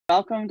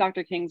Welcome,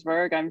 Dr.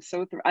 Kingsberg.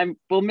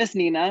 We'll miss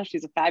Nina.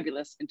 She's a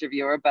fabulous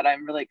interviewer, but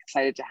I'm really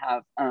excited to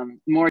have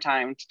more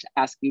time to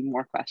ask you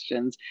more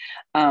questions.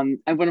 I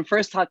want to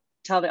first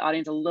tell the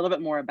audience a little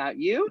bit more about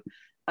you.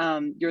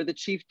 You're the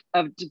chief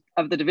of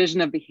the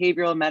Division of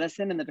Behavioral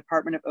Medicine in the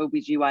Department of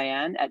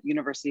OBGYN at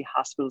University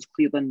Hospitals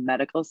Cleveland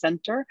Medical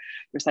Center.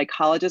 You're a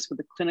psychologist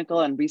with a clinical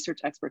and research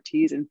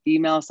expertise in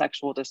female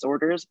sexual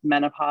disorders,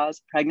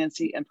 menopause,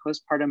 pregnancy, and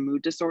postpartum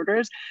mood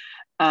disorders,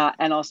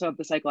 and also of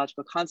the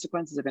psychological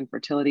consequences of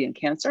infertility and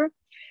cancer.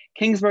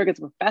 Kingsberg is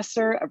a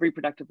professor of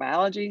reproductive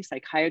biology,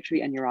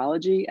 psychiatry, and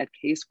urology at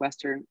Case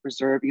Western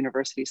Reserve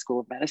University School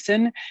of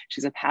Medicine.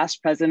 She's a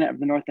past president of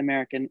the North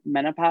American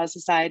Menopause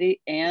Society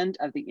and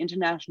of the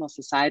International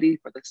Society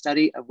for the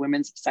Study of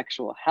Women's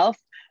Sexual Health,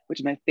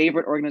 which is my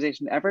favorite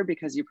organization ever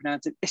because you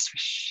pronounce it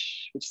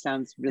ISSWSH, which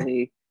sounds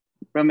really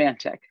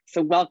romantic.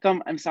 So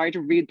welcome. I'm sorry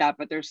to read that,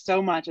 but there's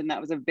so much, and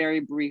that was a very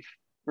brief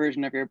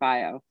version of your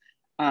bio.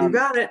 You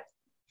got it.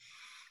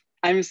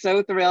 I'm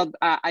so thrilled.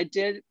 I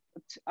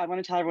want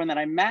to tell everyone that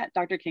I met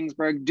Dr.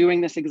 Kingsberg doing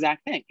this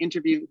exact thing,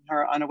 interviewing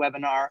her on a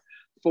webinar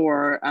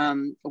for a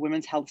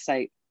women's health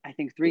site, I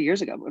think 3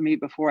 years ago, maybe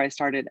before I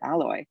started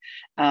Alloy.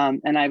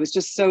 And I was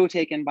just so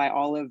taken by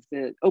all of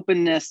the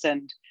openness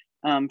and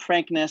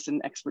frankness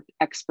and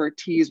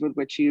expertise with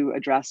which you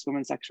address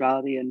women's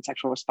sexuality and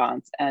sexual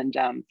response. And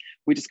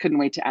we just couldn't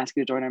wait to ask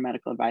you to join our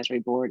medical advisory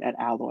board at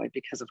Alloy,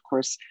 because of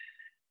course,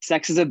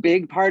 sex is a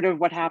big part of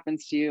what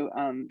happens to you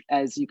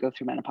as you go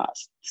through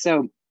menopause.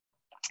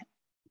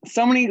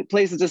 So many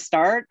places to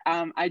start.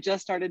 I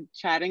just started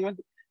chatting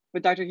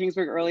with Dr.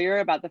 Kingsberg earlier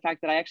about the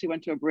fact that I actually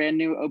went to a brand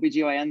new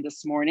OBGYN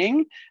this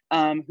morning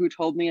who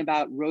told me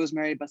about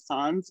Rosemary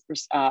Bassan's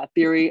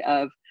theory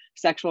of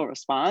sexual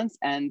response.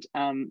 And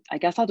I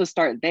guess I'll just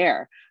start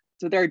there.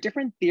 So there are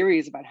different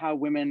theories about how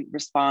women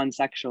respond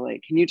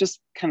sexually. Can you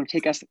just kind of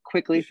take us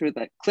quickly through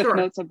the cliff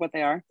notes of what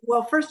they are?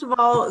 Well, first of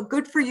all,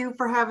 good for you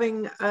for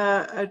having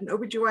an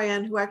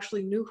OBGYN who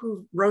actually knew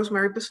who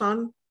Rosemary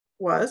Bassan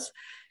was.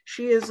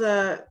 She is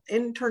an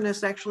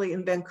internist actually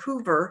in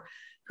Vancouver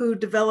who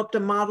developed a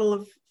model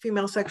of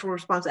female sexual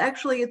response.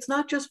 Actually, it's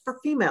not just for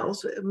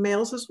females,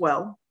 males as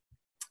well,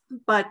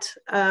 but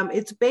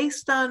it's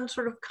based on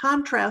sort of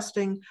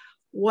contrasting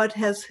what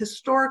has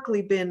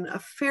historically been a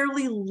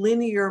fairly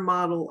linear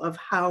model of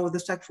how the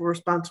sexual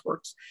response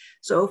works.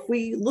 So if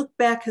we look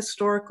back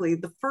historically,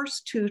 the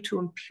first two to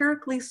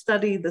empirically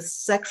study the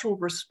sexual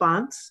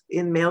response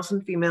in males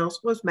and females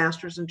was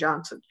Masters and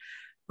Johnson,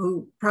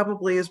 who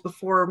probably is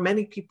before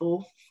many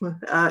people,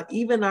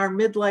 even our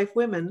midlife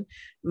women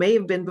may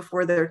have been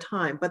before their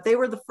time, but they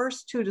were the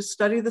first two to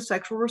study the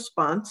sexual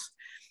response.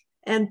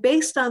 And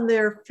based on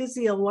their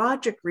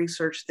physiologic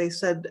research, they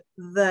said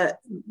that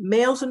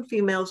males and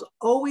females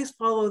always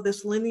follow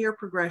this linear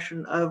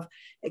progression of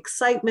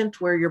excitement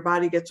where your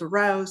body gets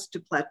aroused to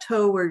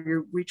plateau where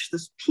you reach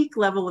this peak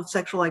level of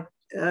sexual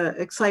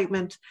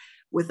excitement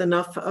with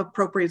enough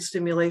appropriate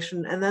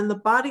stimulation. And then the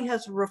body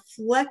has a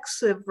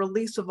reflexive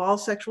release of all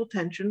sexual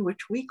tension,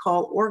 which we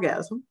call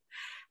orgasm.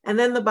 And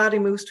then the body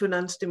moves to an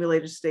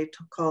unstimulated state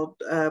called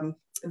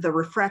the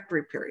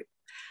refractory period.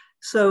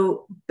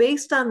 So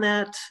based on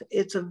that,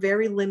 it's a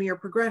very linear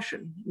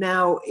progression.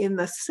 Now, in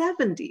the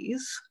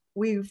 70s,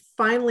 we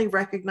finally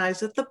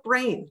recognized that the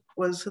brain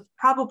was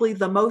probably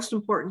the most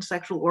important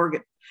sexual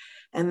organ,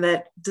 and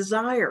that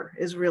desire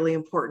is really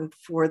important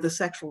for the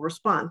sexual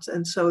response.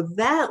 And so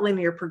that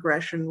linear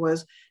progression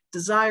was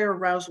desire,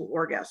 arousal,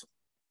 orgasm.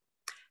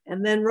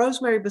 And then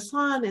Rosemary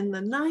Bassan in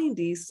the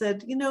 90s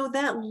said, you know,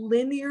 that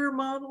linear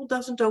model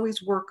doesn't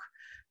always work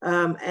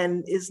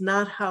and is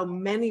not how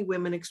many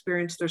women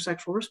experience their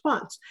sexual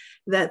response.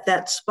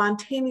 That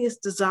spontaneous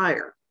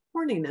desire,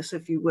 horniness,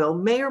 if you will,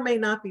 may or may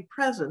not be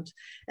present,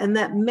 and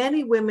that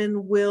many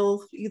women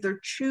will either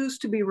choose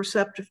to be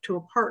receptive to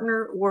a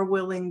partner or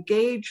will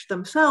engage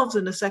themselves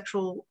in a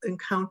sexual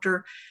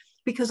encounter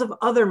because of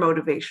other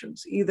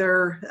motivations,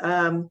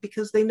 either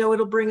because they know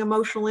it'll bring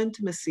emotional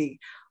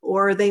intimacy,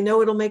 or they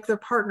know it'll make their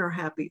partner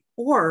happy,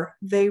 or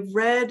they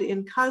read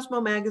in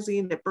Cosmo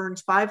magazine it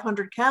burns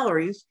 500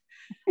 calories.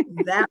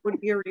 That would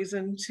be a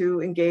reason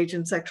to engage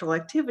in sexual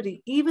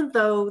activity, even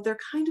though they're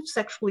kind of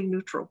sexually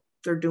neutral.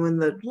 They're doing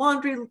the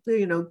laundry,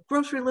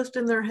 grocery list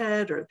in their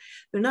head, or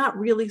they're not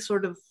really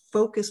sort of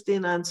focused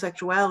in on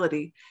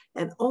sexuality.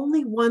 And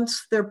only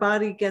once their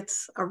body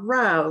gets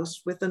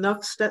aroused with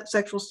enough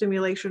sexual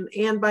stimulation,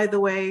 and by the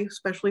way,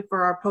 especially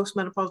for our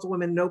postmenopausal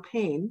women, no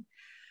pain,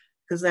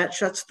 because that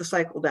shuts the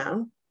cycle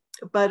down.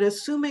 But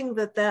assuming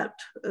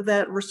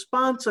that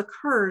response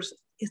occurs,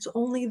 it's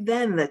only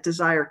then that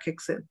desire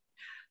kicks in.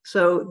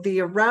 So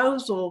the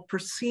arousal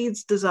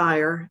precedes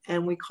desire,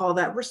 and we call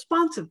that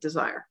responsive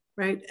desire,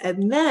 right?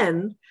 And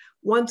then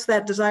once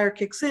that desire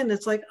kicks in,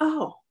 it's like,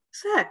 oh,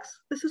 sex,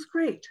 this is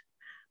great.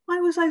 Why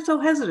was I so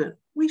hesitant?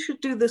 We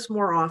should do this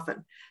more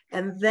often.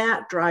 And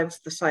that drives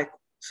the cycle.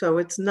 So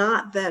it's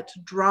not that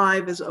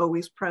drive is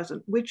always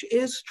present, which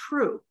is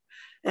true.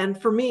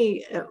 And for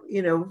me,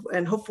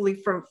 and hopefully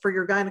for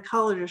your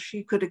gynecologist,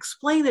 she could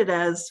explain it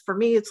as, for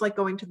me, it's like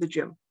going to the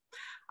gym.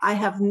 I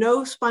have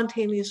no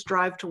spontaneous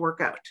drive to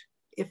work out.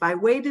 If I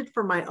waited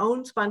for my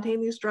own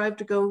spontaneous drive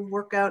to go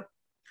work out,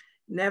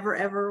 never,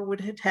 ever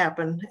would it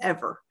happen,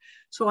 ever.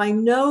 So I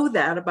know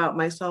that about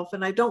myself,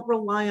 and I don't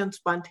rely on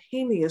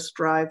spontaneous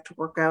drive to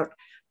work out.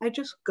 I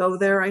just go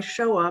there, I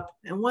show up,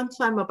 and once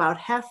I'm about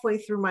halfway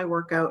through my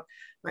workout,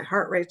 my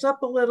heart rate's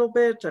up a little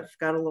bit, I've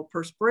got a little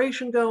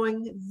perspiration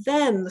going,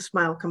 then the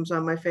smile comes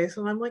on my face,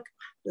 and I'm like,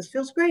 this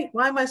feels great.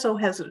 Why am I so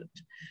hesitant?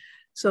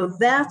 So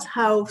that's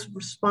how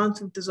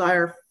responsive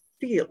desire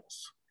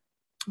feels.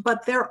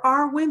 But there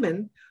are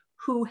women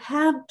who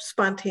have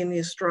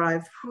spontaneous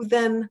drive who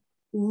then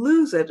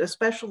lose it,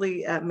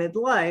 especially at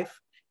midlife,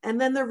 and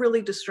then they're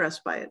really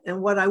distressed by it.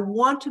 And what I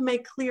want to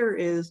make clear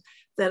is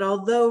that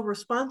although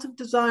responsive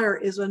desire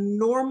is a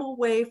normal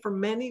way for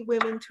many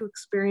women to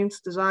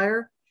experience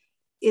desire,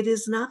 it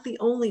is not the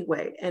only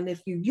way. And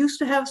if you used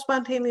to have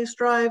spontaneous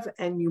drive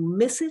and you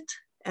miss it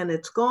and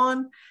it's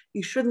gone,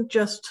 you shouldn't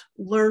just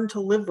learn to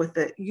live with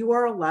it. You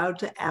are allowed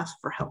to ask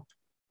for help.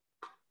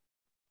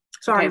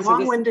 Sorry, okay, so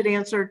long-winded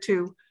answer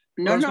to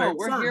No,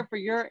 we're here for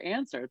your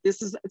answer.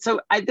 This is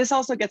this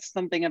also gets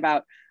something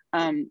about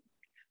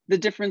the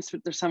difference.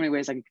 There's so many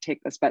ways I can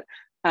take this, but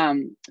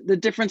the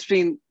difference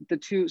between the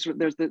two. So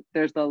there's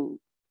the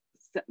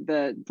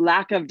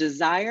lack of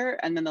desire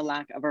and then the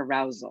lack of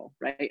arousal,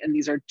 right? And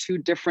these are two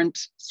different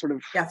sort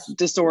of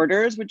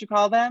disorders, would you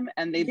call them?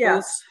 And they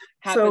both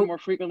happen more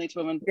frequently to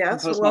women.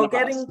 Yes. Well,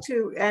 getting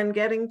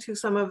to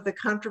some of the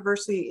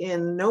controversy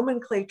in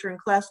nomenclature and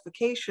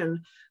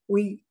classification,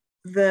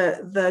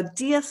 the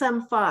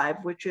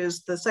DSM-5, which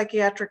is the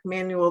psychiatric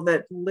manual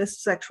that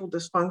lists sexual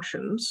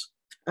dysfunctions,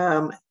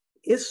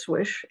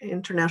 ISSWSH,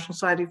 International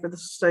Society for the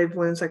Study of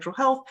Women's Sexual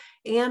Health,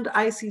 and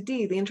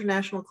ICD, the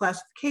International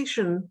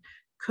Classification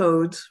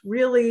Codes,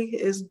 really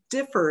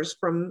differs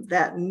from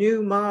that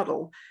new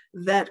model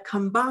that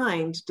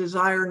combines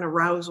desire and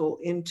arousal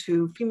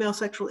into female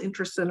sexual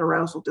interest and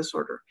arousal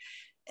disorder.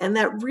 And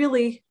that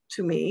really,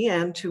 to me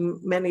and to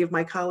many of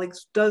my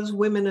colleagues, does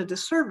women a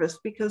disservice,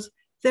 because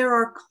there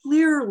are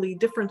clearly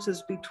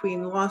differences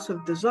between loss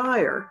of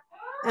desire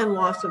and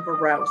loss of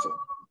arousal,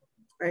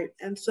 right?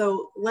 And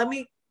so let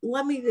me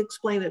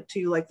explain it to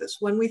you like this.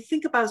 When we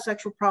think about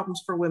sexual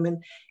problems for women,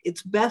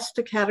 it's best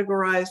to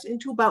categorize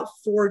into about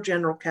 4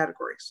 general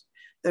categories.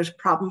 There's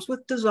problems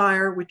with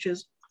desire, which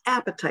is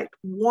appetite,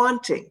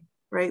 wanting,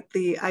 right?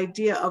 The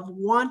idea of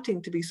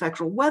wanting to be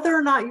sexual, whether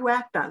or not you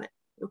act on it,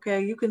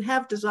 okay? You can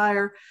have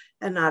desire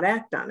and not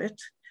act on it.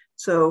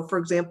 So for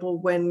example,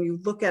 when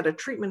you look at a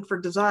treatment for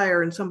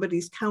desire and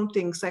somebody's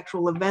counting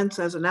sexual events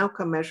as an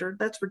outcome measure,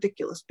 that's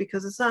ridiculous,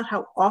 because it's not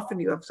how often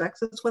you have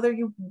sex, it's whether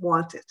you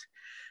want it.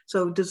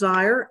 So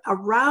desire.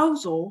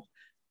 Arousal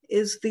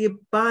is the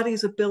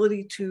body's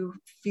ability to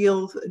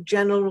feel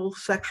genital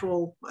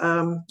sexual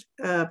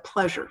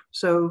pleasure.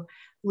 So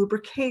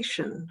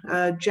lubrication,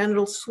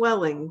 genital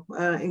swelling,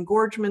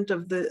 engorgement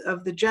of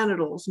the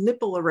genitals,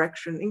 nipple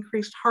erection,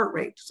 increased heart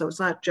rate. So it's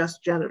not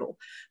just genital,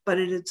 but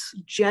it's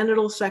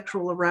genital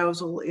sexual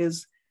arousal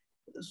is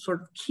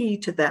sort of key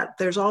to that.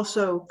 There's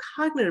also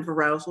cognitive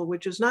arousal,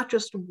 which is not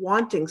just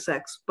wanting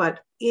sex, but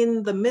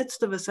in the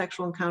midst of a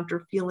sexual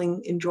encounter,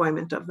 feeling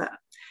enjoyment of that.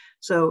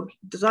 So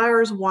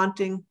desire is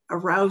wanting,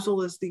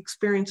 arousal is the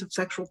experience of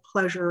sexual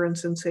pleasure and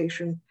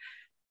sensation.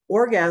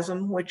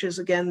 Orgasm, which is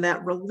again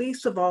that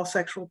release of all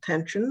sexual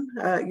tension,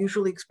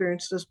 usually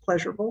experienced as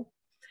pleasurable.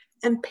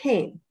 And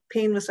pain.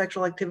 Pain with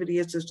sexual activity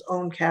is its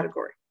own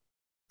category.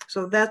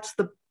 So that's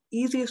the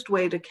easiest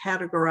way to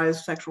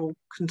categorize sexual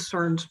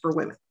concerns for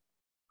women.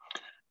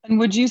 And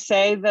would you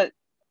say that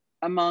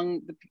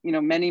among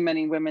the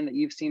many women that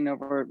you've seen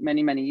over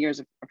many years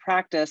of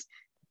practice,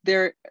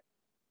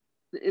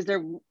 is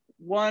there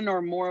one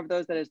or more of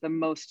those that is the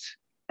most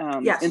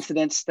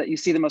incidents that you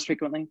see the most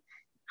frequently?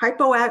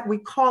 We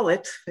call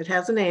it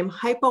has a name,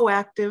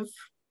 hypoactive,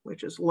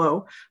 which is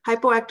low,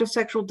 hypoactive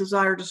sexual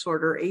desire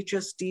disorder,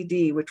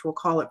 HSDD, which we'll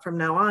call it from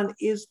now on,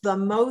 is the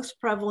most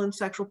prevalent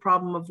sexual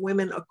problem of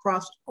women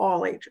across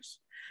all ages.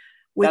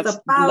 That's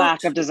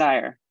lack of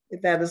desire.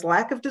 That is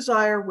lack of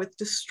desire with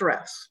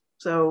distress.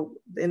 So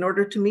in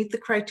order to meet the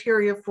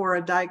criteria for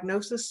a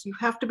diagnosis, you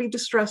have to be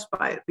distressed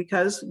by it,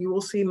 because you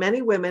will see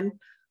many women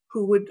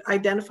who would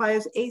identify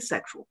as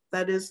asexual.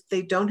 That is,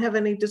 they don't have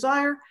any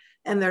desire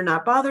and they're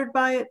not bothered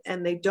by it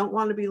and they don't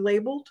want to be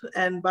labeled.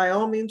 And by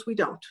all means, we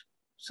don't.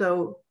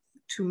 So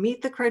to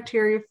meet the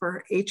criteria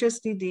for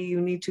HSDD,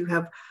 you need to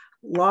have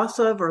loss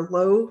of or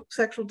low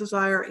sexual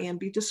desire and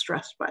be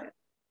distressed by it,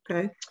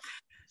 okay?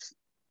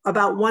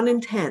 About 1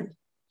 in 10.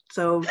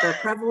 So the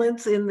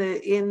prevalence in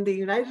the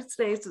United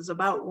States is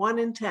about 1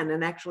 in 10,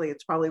 and actually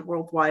it's probably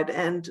worldwide.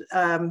 And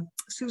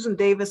Susan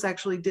Davis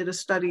actually did a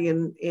study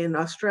in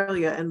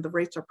Australia, and the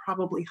rates are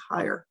probably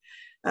higher.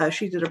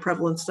 She did a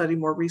prevalence study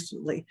more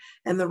recently,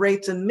 and the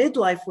rates in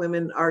midlife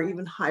women are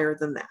even higher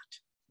than that.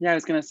 Yeah, I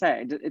was going to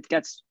say it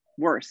gets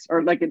worse,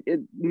 or like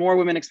more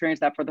women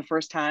experience that for the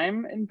first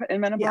time in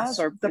menopause.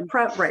 Yes,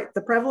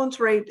 the prevalence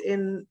rate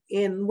in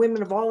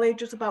women of all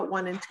ages about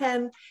 1 in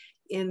 10.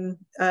 in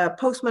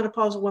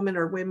postmenopausal women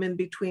or women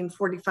between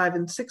 45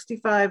 and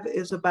 65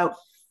 is about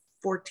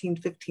 14,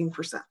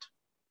 15%.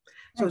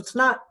 So it's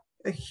not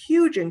a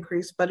huge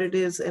increase, but it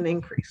is an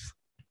increase.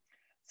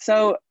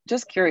 So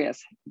just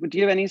curious, do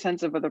you have any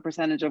sense of the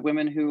percentage of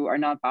women who are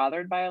not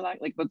bothered by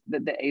like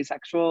the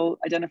asexual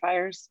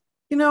identifiers?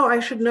 You know, I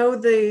should know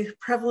the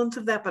prevalence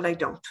of that, but I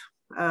don't,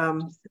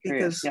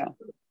 because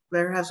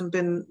there hasn't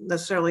been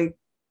necessarily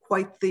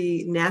quite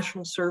the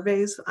national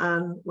surveys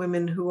on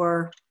women who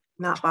are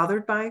not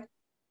bothered by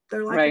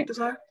their lack of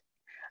desire.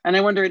 And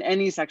I wonder, in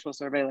any sexual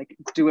survey, like,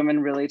 do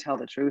women really tell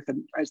the truth?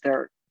 And is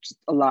there just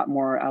a lot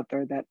more out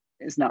there that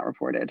is not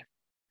reported?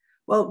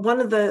 Well, one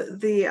of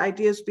the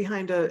ideas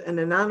behind an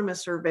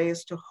anonymous survey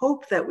is to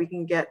hope that we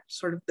can get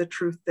sort of the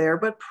truth there,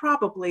 but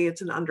probably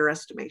it's an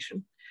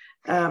underestimation.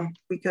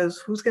 Because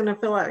who's going to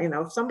fill out, you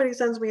know, if somebody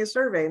sends me a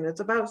survey and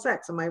it's about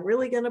sex, am I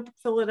really going to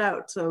fill it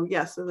out? So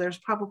yes, there's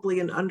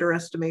probably an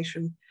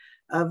underestimation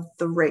of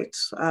the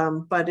rates.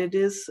 But it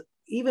is,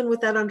 even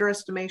with that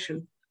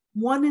underestimation,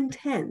 1 in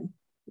 10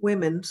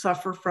 women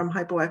suffer from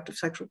hypoactive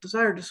sexual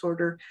desire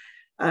disorder.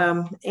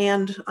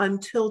 And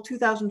until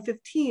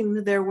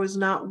 2015, there was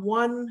not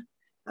one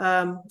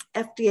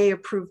FDA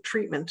approved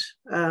treatment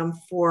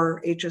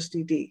for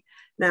HSDD.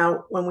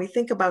 Now, when we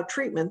think about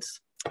treatments,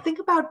 think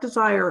about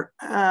desire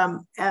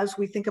as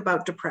we think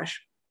about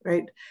depression,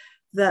 right?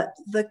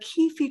 The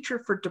key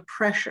feature for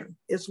depression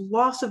is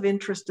loss of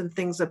interest in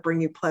things that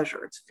bring you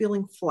pleasure. It's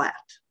feeling flat.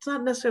 It's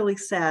not necessarily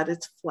sad,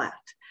 it's flat.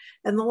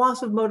 And the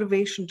loss of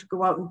motivation to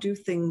go out and do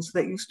things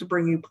that used to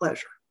bring you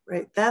pleasure,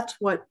 right? That's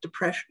what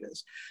depression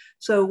is.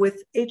 So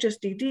with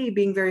HSDD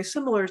being very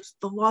similar, it's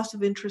the loss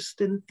of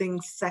interest in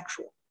things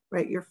sexual,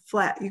 right? You're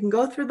flat. You can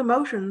go through the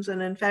motions.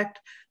 And in fact,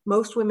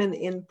 most women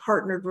in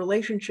partnered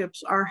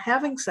relationships are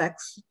having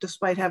sex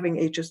despite having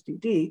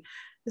HSDD.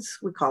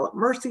 We call it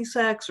mercy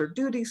sex or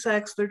duty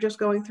sex. They're just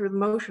going through the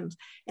motions.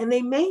 And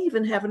they may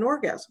even have an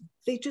orgasm.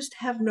 They just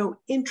have no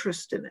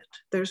interest in it.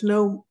 There's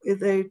no,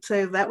 they'd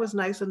say that was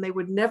nice and they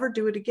would never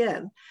do it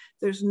again.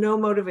 There's no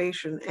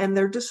motivation and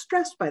they're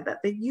distressed by that.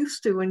 They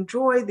used to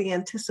enjoy the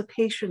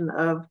anticipation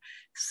of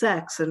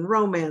sex and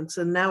romance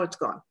and now it's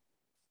gone.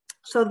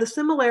 So the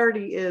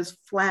similarity is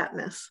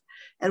flatness.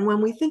 And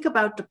when we think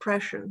about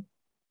depression,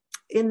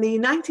 in the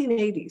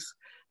 1980s,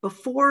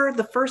 before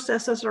the first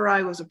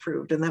SSRI was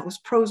approved, and that was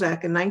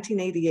Prozac in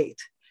 1988,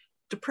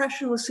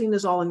 depression was seen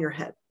as all in your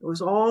head. It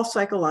was all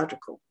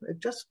psychological.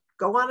 Just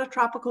go on a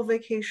tropical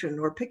vacation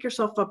or pick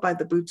yourself up by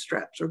the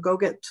bootstraps or go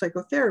get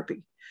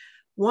psychotherapy.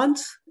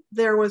 Once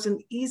there was an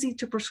easy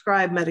to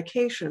prescribe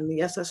medication, the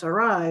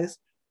SSRIs,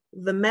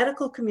 the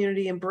medical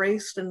community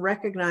embraced and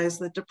recognized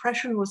that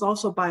depression was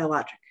also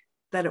biologic,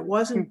 that it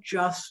wasn't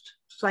just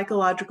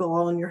psychological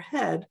all in your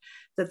head,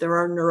 that there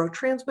are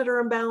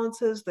neurotransmitter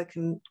imbalances that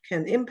can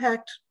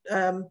impact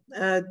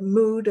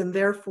mood, and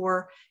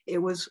therefore it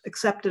was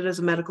accepted as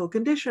a medical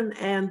condition,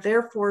 and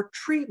therefore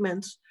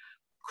treatments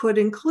could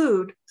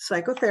include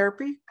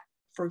psychotherapy,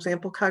 for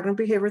example, cognitive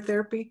behavior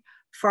therapy,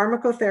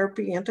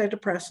 pharmacotherapy,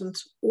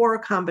 antidepressants, or a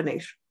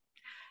combination.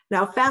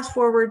 Now, fast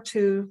forward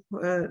to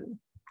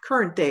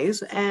current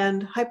days,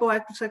 and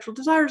hypoactive sexual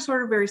desire is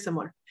sort of very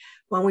similar.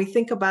 When we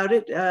think about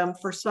it,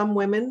 for some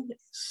women,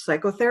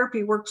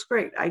 psychotherapy works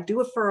great. I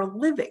do it for a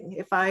living.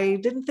 If I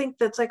didn't think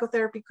that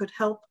psychotherapy could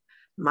help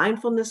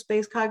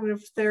mindfulness-based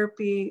cognitive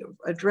therapy,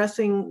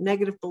 addressing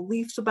negative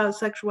beliefs about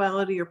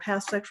sexuality or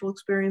past sexual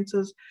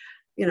experiences,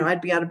 you know,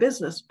 I'd be out of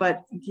business.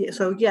 But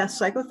so yes,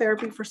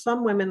 psychotherapy for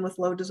some women with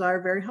low desire,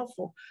 very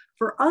helpful.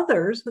 For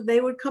others,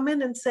 they would come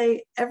in and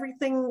say,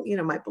 everything, you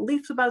know, my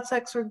beliefs about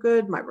sex are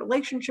good, my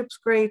relationship's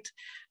great,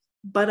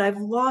 but I've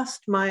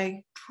lost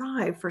my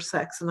drive for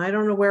sex and I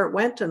don't know where it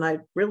went and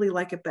I'd really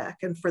like it back.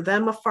 And for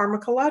them, a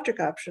pharmacologic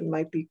option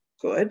might be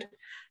good.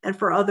 And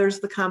for others,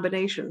 the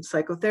combination,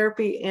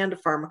 psychotherapy and a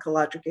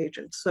pharmacologic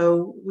agent.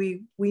 So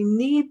we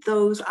need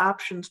those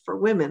options for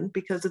women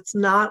because it's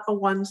not a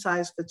one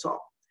size fits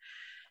all.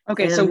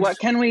 Okay, so what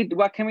can we do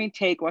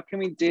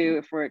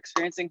if we're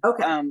experiencing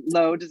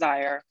low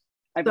desire?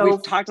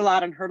 We've talked a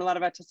lot and heard a lot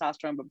about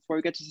testosterone, but before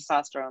we get to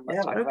testosterone,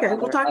 let's talk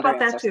about we'll talk about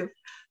that too.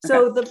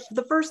 So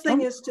the first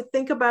thing is to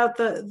think about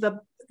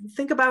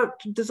think about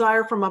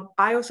desire from a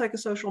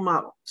biopsychosocial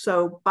model.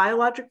 So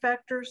biologic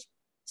factors,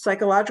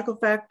 psychological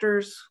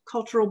factors,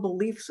 cultural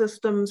belief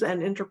systems,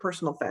 and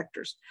interpersonal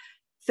factors.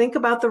 Think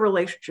about the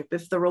relationship.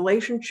 If the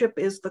relationship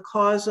is the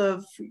cause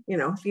of, you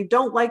know, if you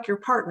don't like your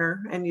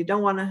partner and you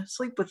don't want to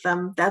sleep with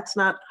them, that's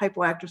not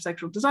hypoactive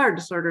sexual desire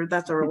disorder,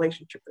 that's a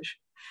relationship issue.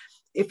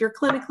 If you're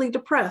clinically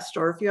depressed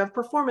or if you have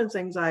performance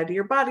anxiety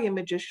or body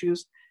image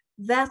issues,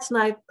 that's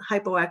not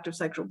hypoactive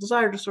sexual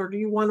desire disorder.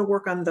 You want to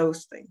work on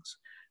those things.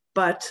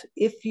 But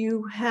if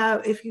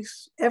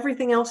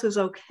everything else is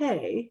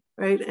okay,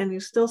 right, and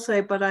you still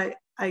say, but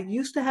I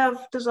used to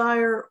have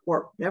desire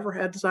or never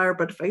had desire,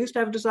 but if I used to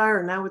have desire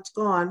and now it's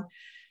gone,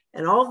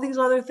 and all of these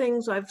other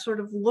things I've sort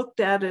of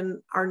looked at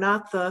and are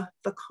not the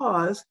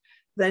cause,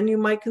 then you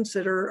might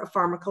consider a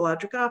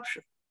pharmacologic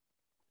option.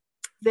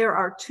 There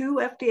are 2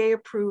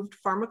 FDA-approved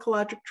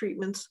pharmacologic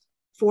treatments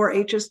for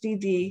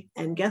HSDD.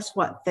 And guess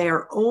what? They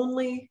are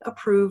only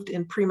approved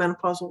in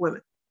premenopausal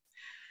women.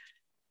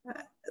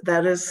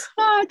 That is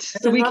what?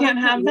 So we can't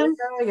have them?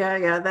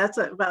 Yeah.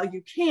 Well,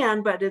 you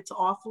can, but it's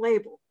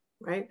off-label,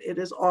 right? It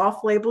is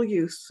off-label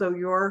use. So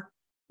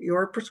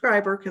your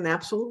prescriber can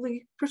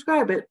absolutely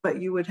prescribe it,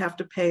 but you would have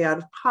to pay out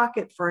of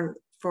pocket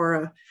for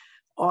a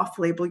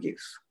off-label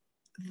use.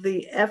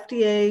 The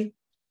FDA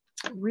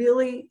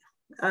really,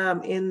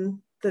 in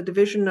the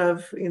division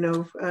of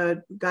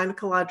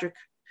gynecologic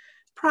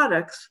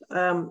products,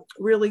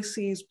 really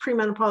sees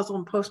premenopausal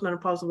and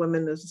postmenopausal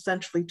women as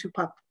essentially two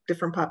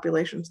different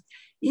populations,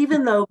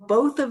 even though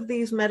both of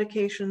these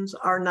medications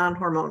are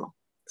non-hormonal.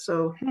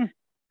 So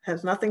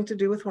has nothing to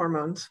do with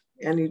hormones.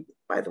 And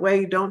by the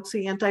way, you don't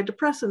see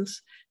antidepressants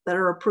that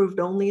are approved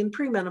only in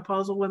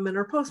premenopausal women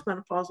or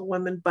postmenopausal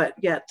women, but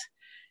yet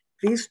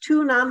these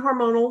two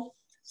non-hormonal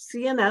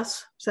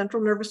CNS,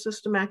 central nervous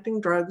system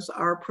acting drugs,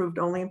 are approved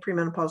only in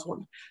premenopausal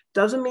women.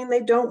 Doesn't mean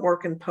they don't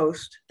work in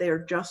post. They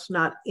are just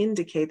not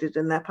indicated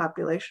in that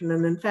population.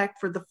 And in fact,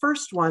 for the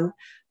first one,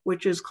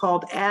 which is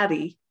called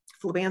ADDY,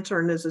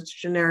 flibanserin is its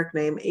generic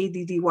name,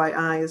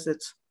 ADDYI is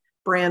its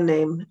brand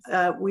name.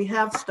 We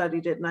have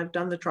studied it and I've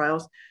done the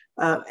trials,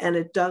 and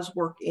it does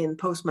work in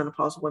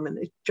postmenopausal women.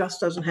 It just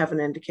doesn't have an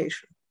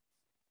indication.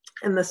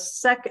 And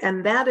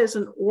and that is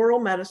an oral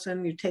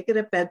medicine. You take it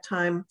at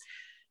bedtime,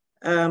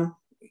 and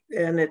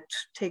it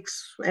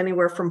takes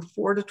anywhere from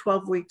 4 to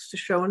 12 weeks to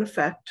show an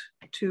effect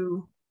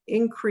to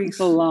increase.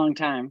 It's a long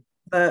time.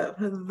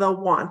 The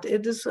want.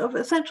 It is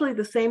essentially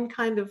the same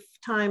kind of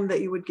time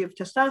that you would give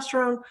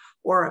testosterone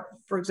or,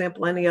 for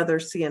example, any other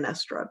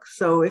CNS drug.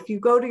 So if you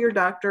go to your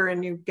doctor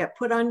and you get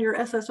put on your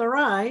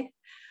SSRI,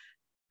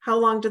 how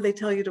long do they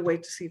tell you to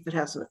wait to see if it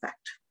has an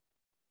effect?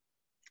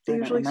 They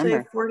usually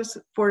say 4 to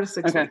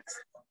 6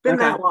 weeks. Been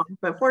that long,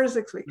 but 4 to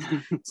 6 weeks.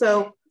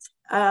 So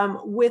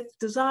with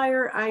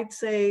Desire, I'd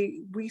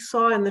say we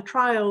saw in the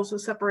trials a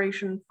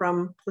separation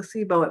from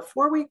placebo at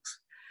 4 weeks,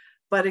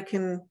 but it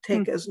can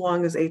take as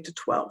long as 8 to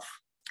 12.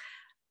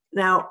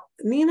 Now,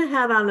 Nina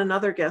had on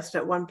another guest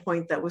at one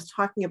point that was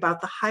talking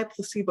about the high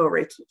placebo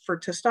rates for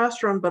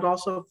testosterone, but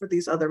also for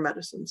these other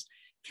medicines.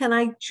 Can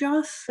I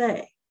just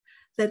say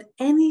that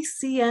any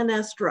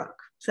CNS drug,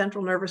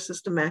 central nervous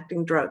system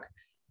acting drug,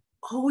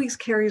 always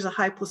carries a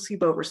high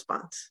placebo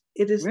response.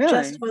 It is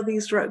just how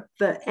these drugs,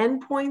 the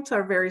endpoints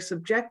are very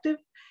subjective,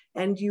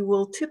 and you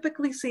will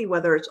typically see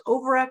whether it's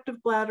overactive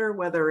bladder,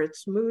 whether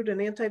it's mood and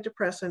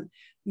antidepressant,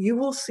 you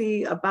will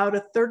see about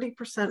a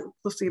 30%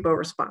 placebo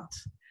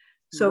response.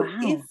 So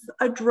if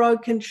a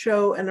drug can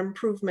show an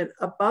improvement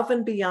above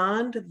and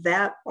beyond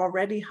that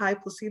already high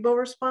placebo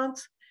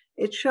response,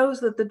 it shows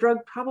that the drug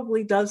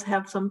probably does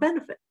have some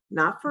benefit.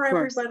 Not for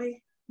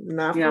everybody,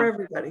 not for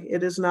everybody.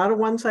 It is not a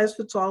one size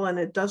fits all, and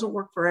it doesn't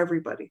work for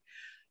everybody.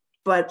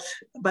 But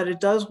it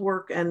does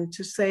work. And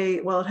to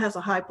say, well, it has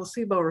a high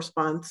placebo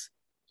response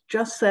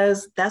just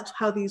says that's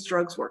how these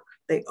drugs work.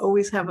 They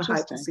always have a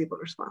high placebo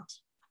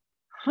response.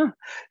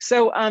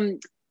 So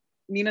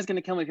Nina's going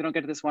to kill me if you don't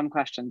get to this one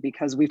question,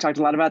 because we've talked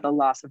a lot about the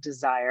loss of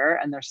desire,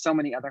 and there's so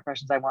many other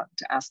questions I want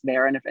to ask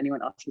there. And if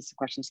anyone else has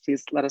questions,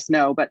 please let us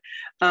know. But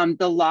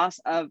the loss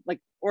of like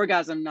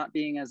orgasm not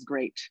being as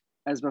great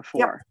as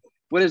before.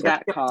 What is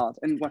that called,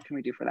 and what can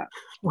we do for that?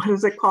 What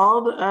is it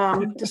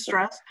called?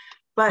 Distress,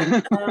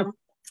 but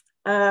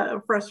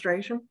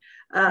frustration.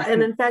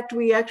 And in fact,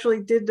 we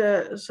actually did.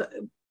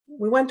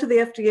 We went to the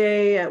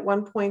FDA at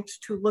one point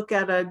to look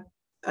at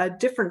a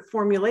different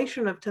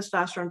formulation of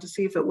testosterone to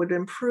see if it would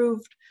improve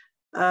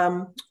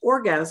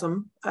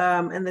orgasm,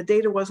 and the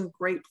data wasn't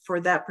great for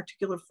that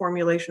particular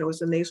formulation. It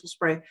was a nasal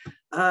spray,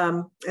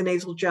 a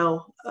nasal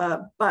gel,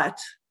 but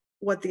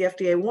what the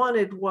FDA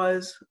wanted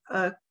was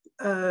a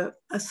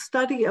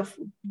study of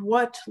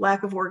what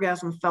lack of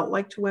orgasm felt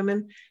like to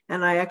women,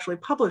 and I actually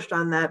published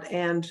on that.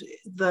 And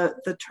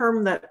the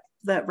term that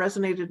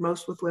resonated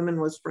most with women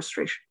was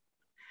frustration.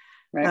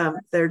 Right.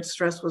 Their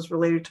distress was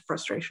related to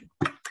frustration.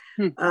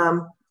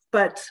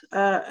 But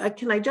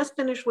can I just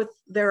finish with,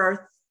 there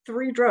are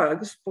 3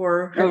 drugs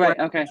for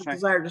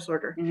desire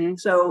disorder.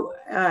 So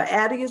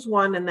ADDY is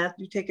one, and that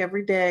you take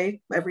every day,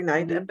 every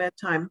night at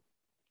bedtime.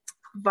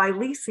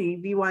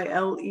 Vyleesi,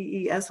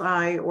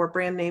 VYLEESI, or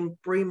brand name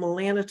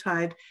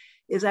bremelanotide,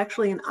 is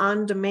actually an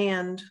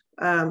on-demand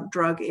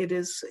drug. It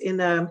is in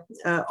a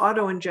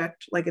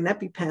auto-inject, like an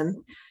EpiPen,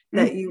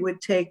 that you would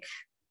take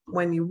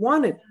when you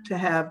wanted to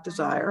have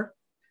desire.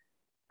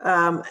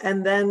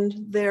 And then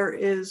there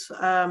is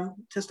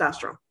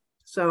testosterone.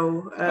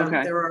 So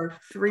there are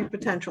 3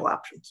 potential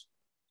options.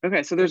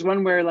 Okay, so there's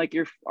one where like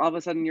you're all of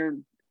a sudden you're,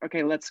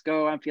 okay, let's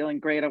go, I'm feeling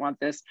great, I want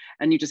this.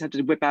 And you just have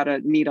to whip out a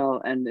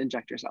needle and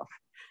inject yourself.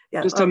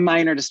 Yeah, just a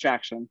minor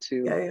distraction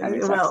to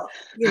having sex. Well,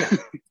 you know,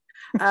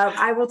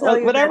 I will tell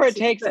you whatever it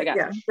takes.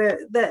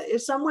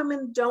 If some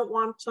women don't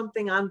want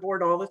something on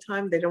board all the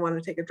time, they don't want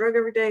to take a drug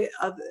every day.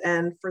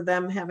 And for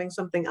them, having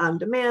something on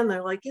demand,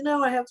 they're like,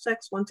 I have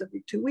sex once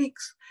every 2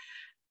 weeks.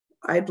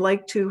 I'd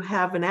like to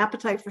have an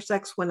appetite for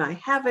sex when I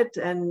have it.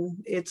 And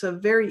it's a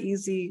very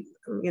easy,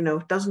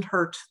 it doesn't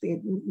hurt.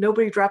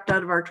 Nobody dropped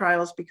out of our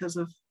trials because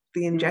of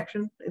the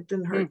injection. It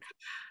didn't hurt.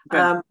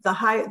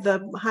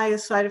 The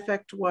highest side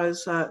effect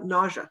was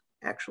nausea,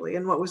 actually.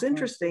 And what was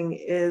interesting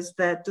is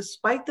that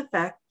despite the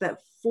fact that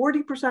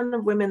 40%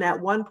 of women at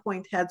one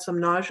point had some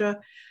nausea,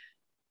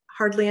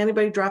 hardly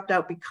anybody dropped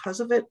out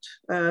because of it.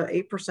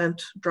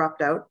 8%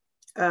 dropped out.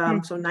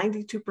 So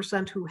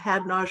 92% who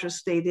had nausea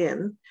stayed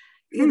in,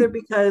 either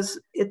because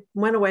it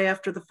went away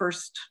after the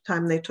first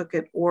time they took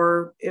it,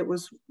 or it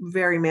was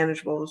very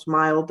manageable, it was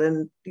mild,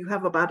 and you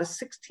have about a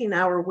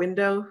 16-hour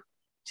window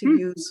to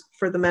use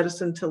for the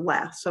medicine to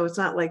last. So it's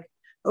not like,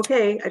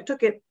 okay, I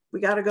took it,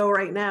 we got to go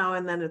right now,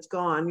 and then it's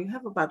gone. You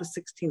have about a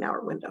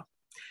 16-hour window.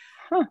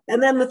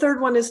 And then the third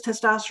one is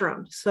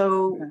testosterone.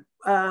 So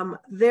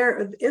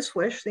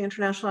ISSWSH, the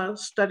International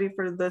Society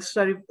for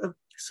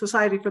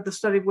the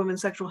Study of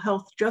Women's Sexual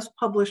Health, just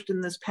published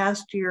in this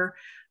past year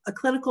a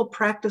clinical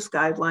practice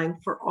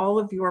guideline for all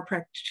of your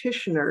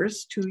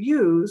practitioners to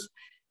use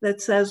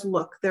that says,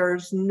 look,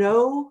 there's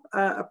no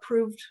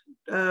approved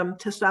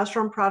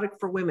testosterone product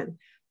for women.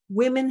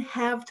 Women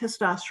have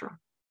testosterone.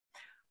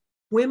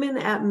 Women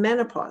at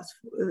menopause,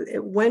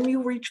 when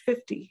you reach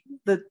 50,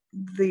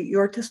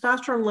 your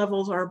testosterone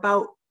levels are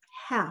about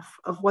half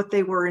of what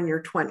they were in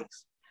your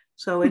 20s.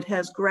 So it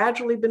has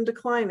gradually been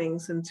declining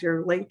since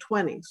your late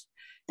 20s.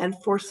 And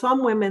for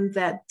some women,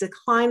 that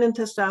decline in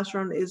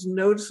testosterone is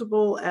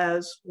noticeable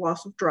as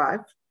loss of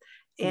drive.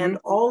 And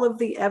all of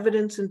the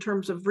evidence in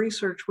terms of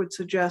research would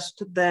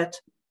suggest that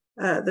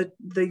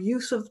the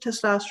use of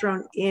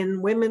testosterone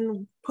in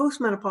women,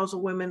 postmenopausal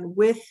women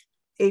with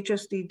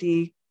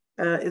HSDD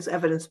is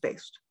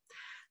evidence-based.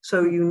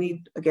 So you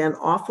need, again,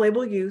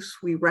 off-label use.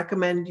 We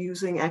recommend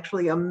using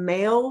actually a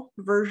male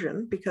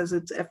version because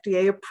it's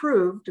FDA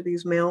approved.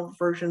 These male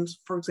versions,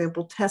 for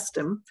example,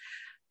 Testim,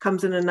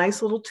 comes in a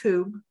nice little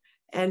tube,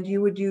 and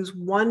you would use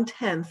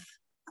 1/10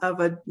 of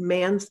a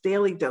man's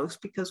daily dose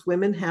because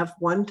women have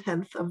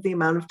 1/10 of the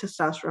amount of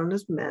testosterone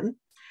as men.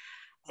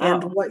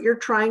 And what you're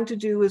trying to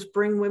do is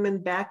bring women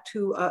back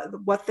to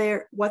what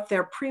their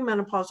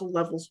premenopausal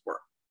levels were.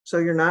 So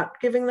you're not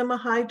giving them a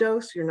high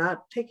dose. You're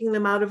not taking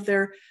them out of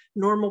their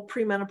normal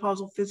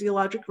premenopausal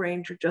physiologic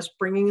range. You're just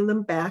bringing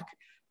them back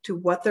to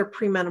what their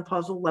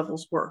premenopausal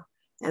levels were.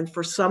 And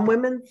for some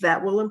women,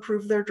 that will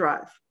improve their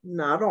drive.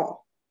 Not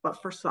all,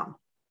 but for some.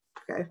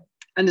 Okay.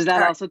 And does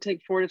that also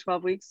take 4 to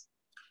 12 weeks?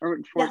 Or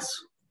yes.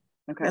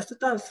 Okay. Yes, it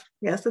does.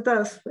 Yes, it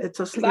does.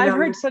 It's a. Because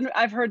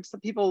I've heard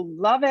some people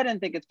love it and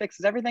think it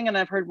fixes everything, and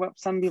I've heard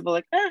some people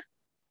like, eh.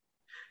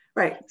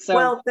 Right. So,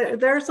 well,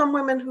 there are some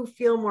women who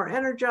feel more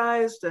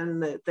energized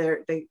and that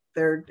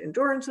their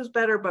endurance is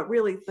better, but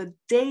really the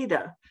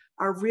data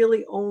are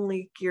really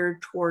only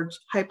geared towards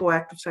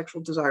hypoactive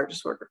sexual desire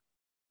disorder.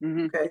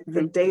 Okay.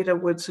 The data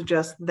would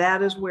suggest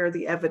that is where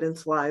the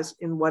evidence lies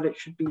in what it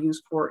should be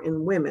used for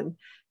in women,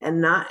 and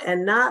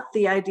not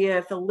the idea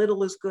if a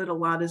little is good, a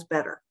lot is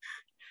better.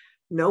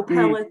 No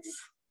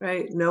pellets,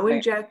 right? No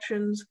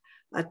injections.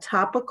 A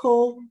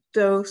topical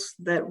dose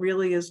that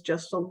really is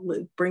just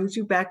brings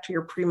you back to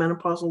your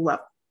premenopausal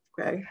level.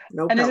 Okay.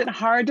 No. And pellets. Is it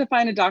hard to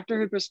find a doctor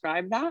who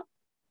prescribed that?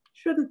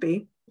 Shouldn't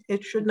be.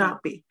 It should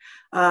not be.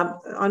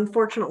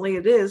 Unfortunately,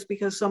 it is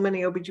because so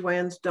many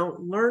OBGYNs don't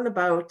learn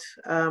about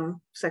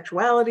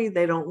sexuality.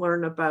 They don't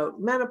learn about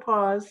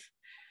menopause.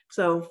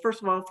 So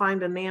first of all,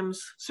 find a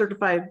NAMS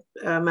certified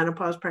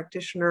menopause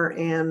practitioner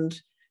and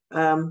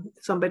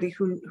somebody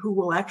who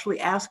will actually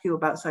ask you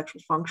about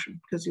sexual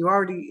function, because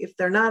if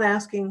they're not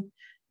asking,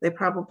 they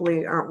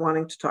probably aren't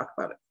wanting to talk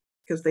about it,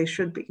 because they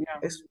should be.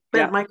 I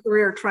spent my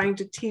career trying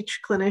to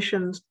teach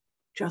clinicians,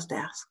 just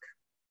ask.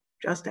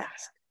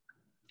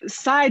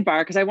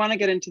 Sidebar, because I want to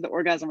get into the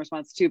orgasm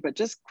response too, but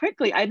just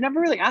quickly, I'd never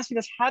really asked you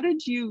this. How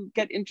did you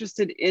get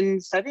interested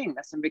in studying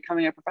this and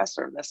becoming a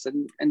professor of this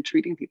and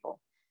treating people?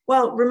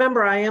 Well,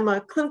 remember, I am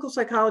a clinical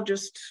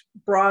psychologist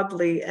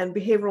broadly, and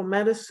behavioral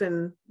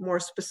medicine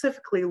more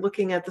specifically,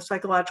 looking at the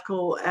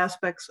psychological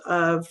aspects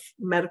of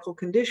medical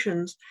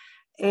conditions.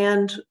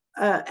 And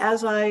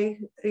as I,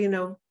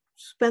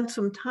 spent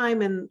some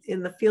time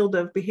in the field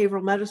of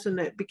behavioral medicine,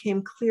 it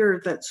became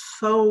clear that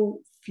so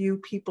few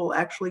people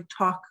actually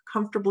talk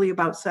comfortably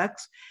about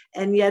sex,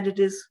 and yet it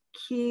is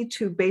key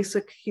to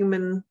basic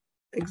human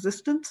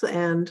existence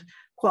and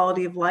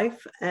quality of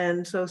life.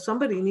 And so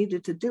somebody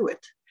needed to do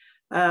it.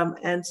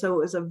 And so it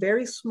was a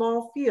very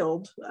small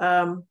field,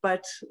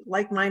 but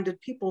like-minded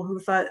people who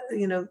thought,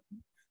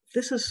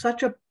 this is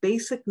such a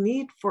basic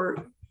need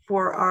for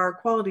our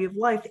quality of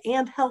life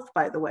and health,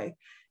 by the way.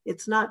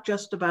 It's not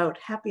just about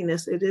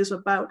happiness, it is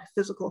about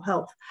physical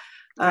health.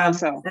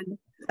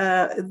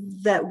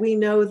 That we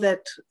know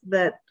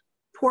that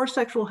poor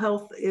sexual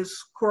health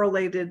is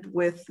correlated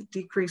with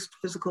decreased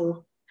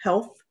physical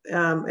health.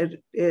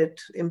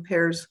 It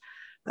impairs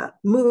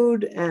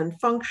mood and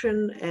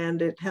function,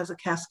 and it has a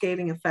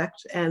cascading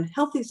effect. And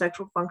healthy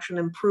sexual function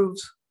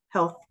improves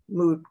health,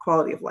 mood,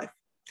 quality of life.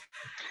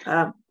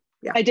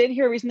 Yeah. I did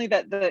hear recently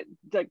that the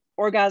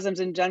orgasms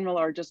in general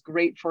are just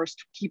great for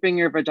keeping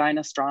your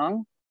vagina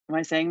strong. Am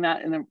I saying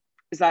that?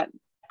 Is that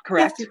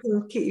correct? Yes,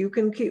 you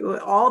can keep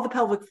all the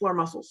pelvic floor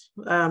muscles.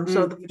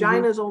 So the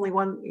vagina is only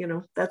one,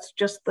 that's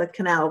just the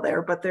canal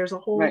there, but there's a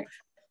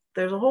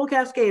whole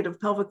cascade of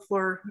pelvic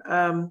floor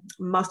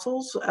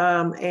muscles.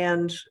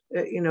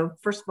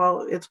 First of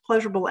all, it's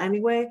pleasurable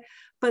anyway,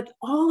 but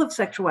all of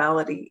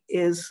sexuality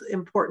is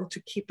important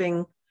to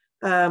keeping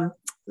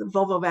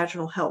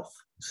vulvovaginal health.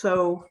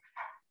 So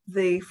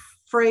the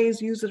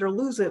phrase "use it or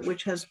lose it,"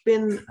 which has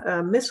been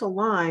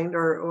misaligned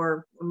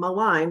or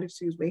maligned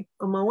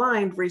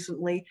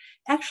recently,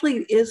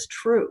 actually is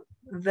true.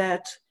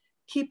 That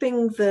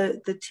keeping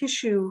the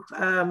tissue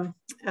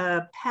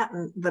the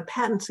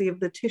patency of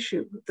the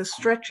tissue, the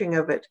stretching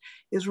of it,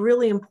 is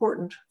really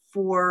important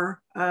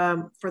for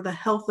the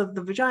health of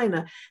the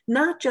vagina.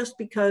 Not just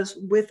because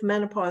with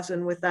menopause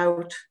and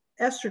without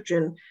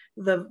estrogen,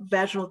 the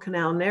vaginal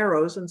canal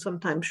narrows and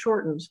sometimes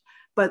shortens,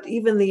 but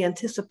even the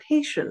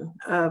anticipation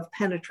of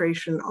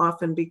penetration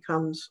often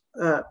becomes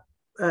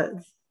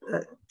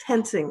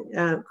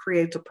tensing,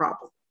 creates a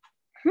problem.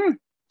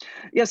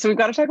 Yeah, so we've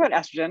got to talk about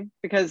estrogen,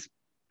 because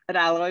at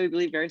Alloy we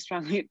believe very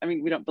strongly. I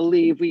mean, we don't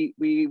believe,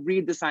 we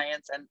read the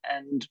science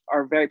and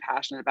are very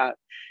passionate about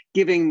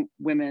giving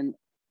women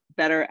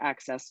better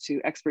access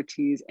to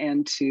expertise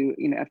and to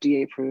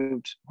FDA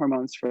approved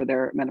hormones for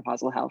their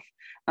menopausal health.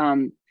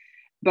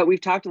 But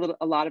we've talked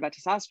a lot about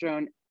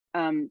testosterone.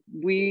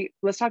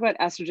 Let's talk about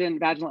estrogen,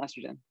 vaginal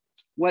estrogen.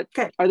 What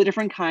are the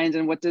different kinds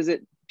and what does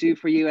it do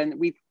for you? And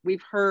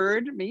we've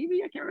heard,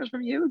 maybe I can't remember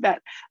from you,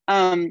 that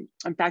I'm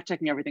fact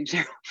checking everything,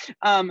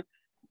 Sheryl,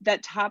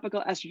 that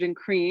topical estrogen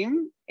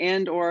cream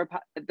and or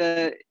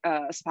the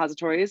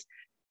suppositories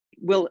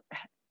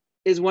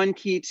is one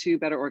key to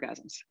better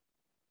orgasms.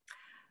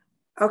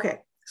 Okay,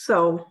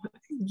 so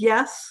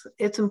yes,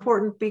 it's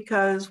important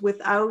because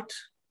without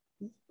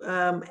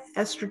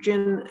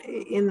estrogen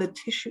in the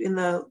tissue, in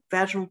the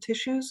vaginal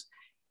tissues,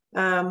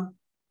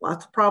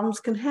 lots of problems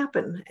can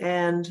happen,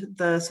 and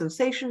the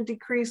sensation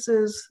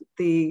decreases.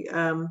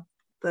 The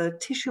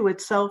tissue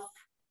itself,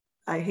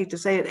 I hate to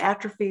say it,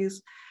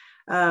 atrophies,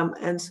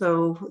 and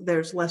so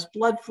there's less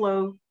blood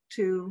flow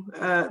to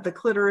the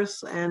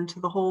clitoris and to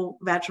the whole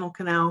vaginal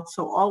canal.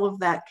 So all of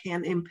that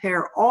can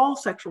impair all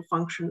sexual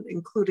function,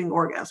 including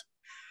orgasm.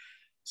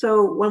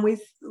 So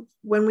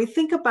when we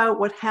think about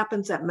what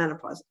happens at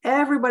menopause,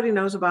 everybody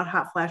knows about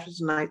hot flashes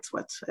and night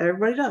sweats.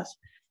 Everybody does.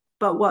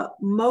 But what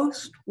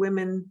most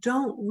women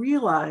don't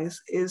realize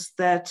is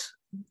that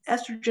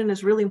estrogen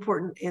is really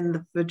important in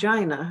the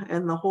vagina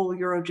and the whole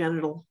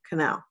urogenital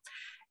canal.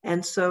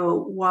 And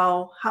so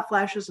while hot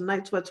flashes and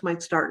night sweats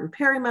might start in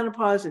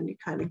perimenopause and you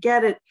kind of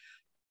get it,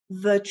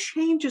 the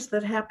changes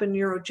that happen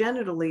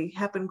urogenitally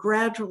happen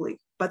gradually,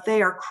 but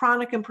they are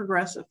chronic and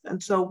progressive.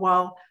 And so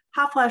while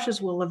hot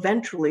flashes will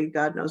eventually,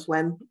 God knows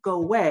when, go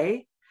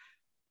away,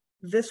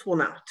 this will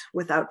not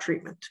without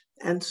treatment.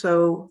 And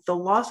so the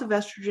loss of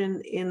estrogen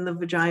in the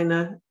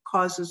vagina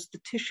causes the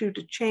tissue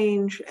to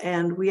change,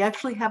 and we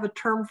actually have a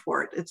term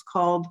for it. It's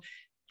called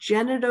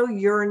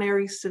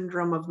genitourinary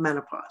syndrome of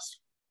menopause.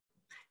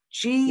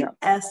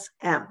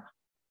 GSM,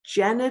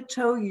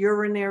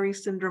 genitourinary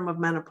syndrome of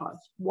menopause.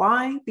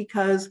 Why?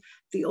 Because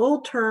the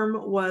old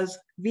term was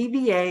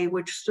VVA,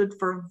 which stood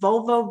for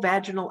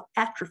vulvovaginal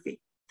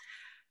atrophy.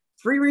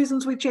 3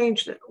 reasons we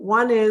changed it.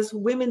 One is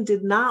women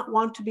did not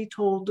want to be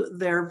told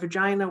their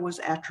vagina was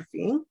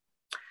atrophying.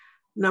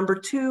 Number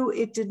 2,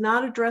 it did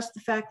not address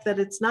the fact that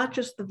it's not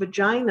just the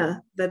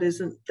vagina that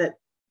is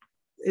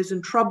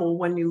in trouble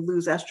when you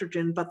lose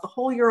estrogen, but the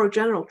whole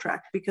urogenital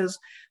tract, because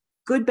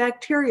good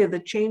bacteria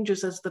that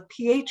changes as the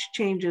pH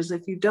changes,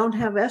 if you don't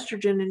have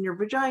estrogen in your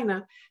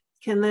vagina,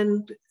 can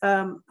then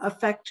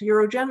affect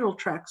urogenital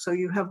tract. So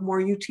you have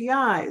more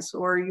UTIs,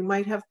 or you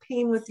might have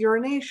pain with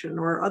urination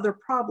or other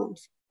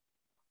problems.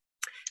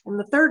 And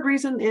the 3rd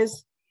reason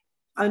is,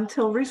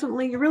 until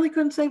recently, you really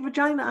couldn't say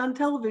vagina on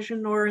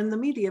television or in the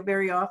media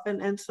very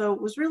often. And so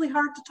it was really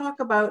hard to talk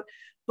about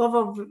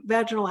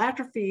vulvovaginal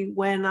atrophy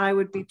when I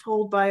would be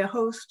told by a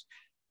host,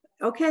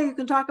 okay, you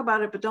can talk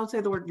about it, but don't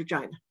say the word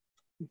vagina.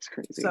 It's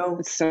crazy. So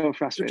it's so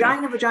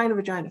frustrating.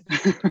 Vagina.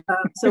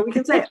 So we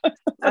can say it.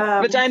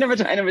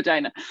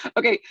 Vagina.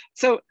 Okay,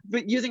 so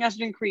but using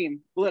estrogen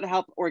cream, will it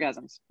help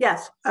orgasms?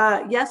 Yes.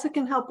 Yes, it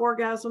can help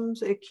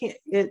orgasms.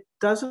 It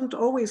doesn't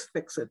always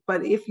fix it.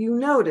 But if you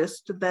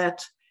noticed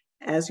that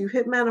as you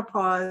hit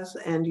menopause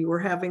and you were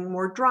having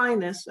more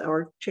dryness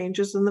or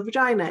changes in the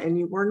vagina and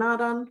you were not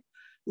on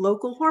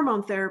local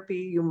hormone therapy,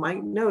 you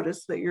might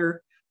notice that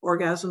your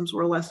orgasms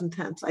were less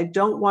intense. I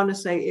don't want to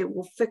say it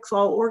will fix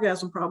all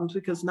orgasm problems,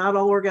 because not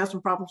all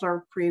orgasm problems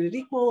are created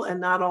equal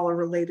and not all are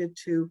related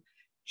to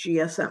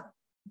GSM.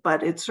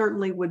 But it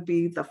certainly would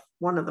be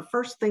one of the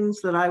first things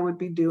that I would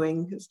be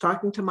doing is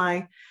talking to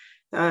my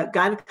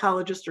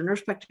gynecologist or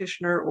nurse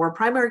practitioner or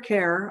primary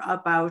care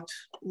about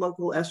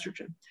local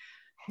estrogen.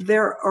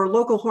 There are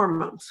local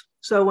hormones.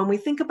 So when we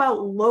think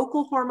about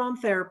local hormone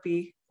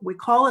therapy, we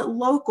call it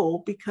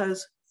local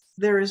because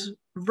there is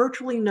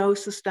virtually no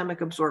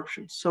systemic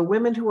absorption. So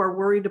women who are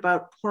worried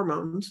about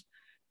hormones,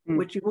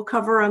 which you will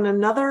cover on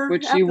another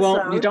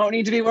episode. You don't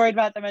need to be worried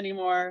about them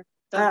anymore.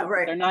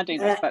 Right. They're not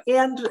dangerous.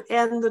 And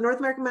the North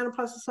American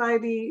Menopause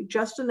Society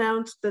just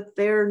announced that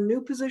their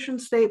new position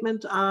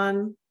statement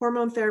on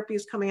hormone therapy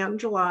is coming out in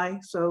July.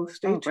 So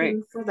stay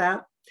tuned for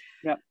that.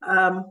 Yep.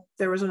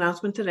 There was an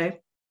announcement today.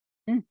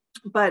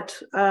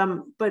 But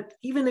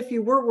even if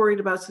you were worried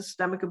about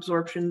systemic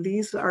absorption,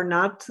 these are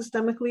not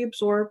systemically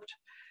absorbed.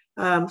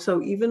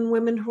 So even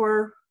women who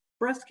are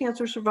breast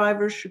cancer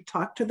survivors should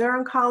talk to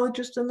their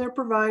oncologist and their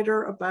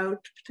provider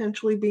about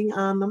potentially being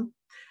on them,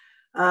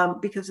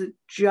 because it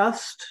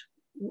just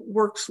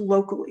works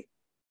locally.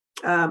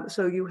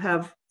 So you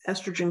have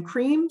estrogen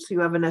creams, you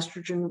have an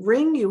estrogen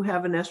ring, you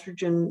have an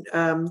estrogen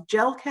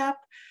gel cap,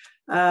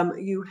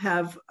 you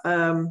have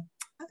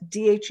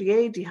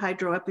DHEA,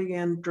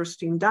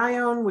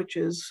 dihydroepiandrosterone, which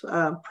is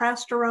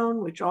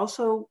prasterone, which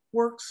also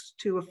works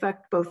to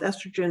affect both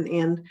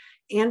estrogen and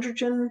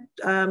androgen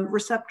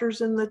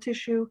receptors in the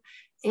tissue.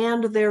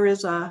 And there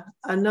is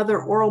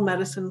another oral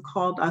medicine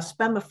called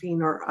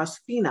ospemifene or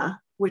Ospina,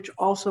 which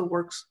also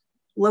works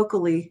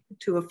locally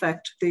to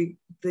affect the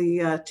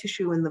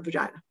tissue in the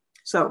vagina.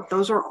 So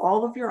those are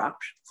all of your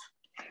options.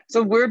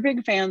 So we're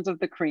big fans of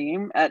the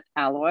cream at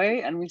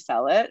Alloy, and we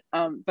sell it.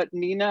 But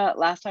Nina,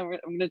 last time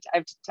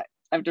I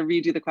have to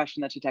read you the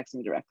question that she texted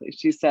me directly.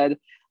 She said,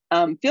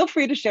 feel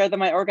free to share that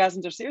my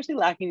orgasms are seriously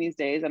lacking these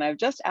days, and I've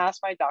just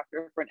asked my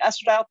doctor for an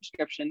estradiol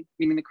prescription,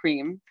 meaning the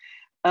cream,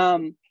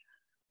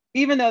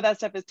 even though that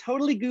stuff is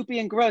totally goopy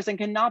and gross and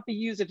cannot be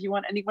used if you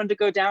want anyone to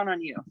go down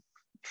on you.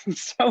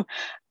 So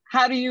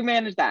how do you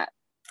manage that?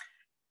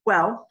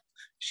 Well,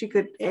 she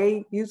could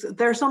use it.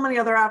 There are so many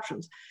other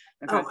options.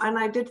 Okay. Oh, and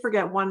I did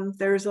forget one.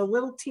 There's a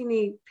little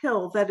teeny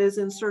pill that is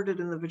inserted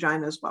in the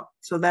vagina as well.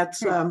 So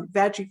that's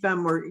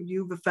Vagifem, or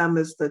Uvifem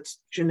is that's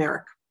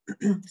generic.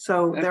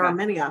 So there are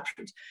many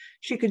options.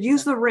 She could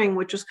use the ring,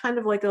 which is kind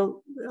of like a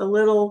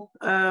little,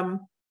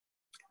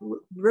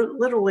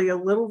 literally a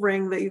little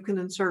ring that you can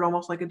insert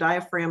almost like a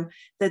diaphragm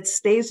that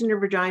stays in your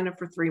vagina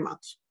for 3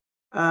 months.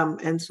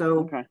 And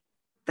so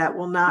that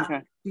will not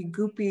be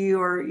goopy,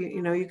 or,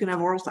 you can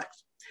have oral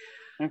sex.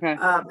 Okay.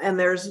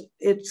 And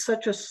it's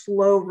such a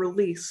slow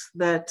release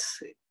that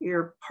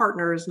your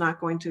partner is not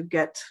going to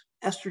get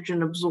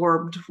estrogen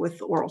absorbed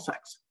with oral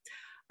sex.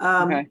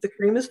 The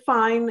cream is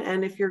fine.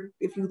 And if you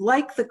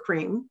like the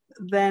cream,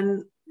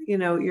 then,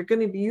 you're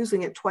going to be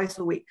using it twice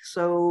a week.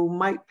 So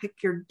might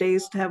pick your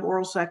days to have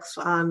oral sex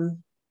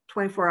on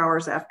 24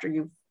 hours after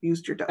you've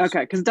used your dose.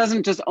 Okay. Because it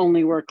doesn't just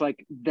only work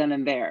like then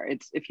and there.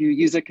 It's if you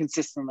use it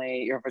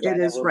consistently, your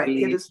vagina will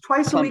be It is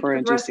twice a week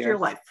for the rest of your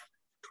life.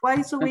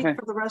 Twice a week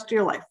for the rest of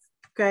your life.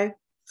 Okay.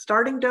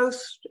 Starting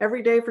dose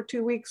every day for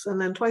 2 weeks, and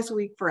then twice a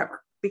week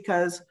forever.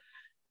 Because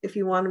if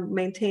you want to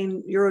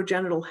maintain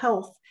urogenital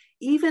health,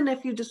 even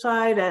if you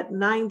decide at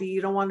 90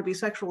 you don't want to be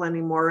sexual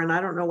anymore, and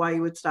I don't know why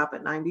you would stop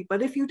at 90,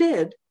 but if you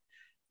did,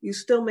 you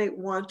still may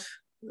want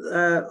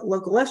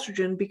local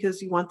estrogen because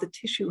you want the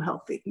tissue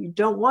healthy. You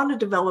don't want to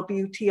develop a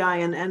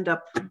UTI and end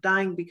up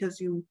dying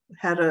because you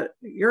had a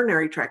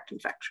urinary tract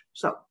infection.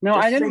 So no,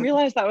 I didn't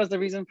realize that was the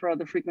reason for all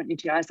the frequent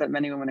UTIs that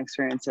many women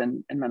experience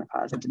in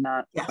menopause. I did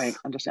not quite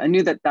understand. I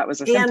knew that was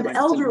a symptom. And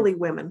elderly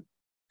women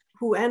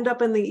who end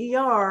up in the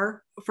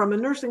ER from a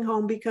nursing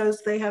home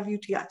because they have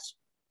UTIs.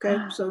 Okay,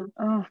 so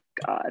oh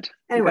God,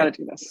 anyway, you gotta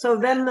do this. So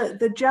then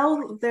the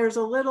gel, there's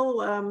a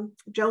little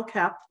gel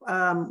cap,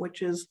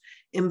 which is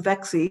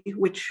Imvexy,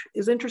 which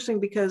is interesting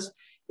because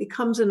it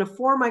comes in a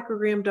 4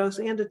 microgram dose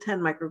and a 10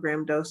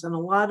 microgram dose, and a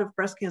lot of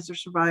breast cancer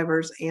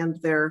survivors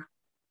and their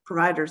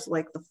providers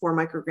like the 4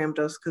 microgram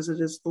dose because it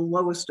is the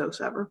lowest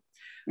dose ever.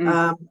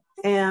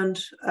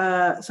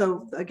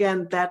 So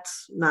again,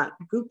 that's not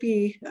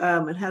goopy.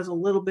 It has a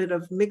little bit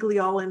of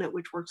migliol in it,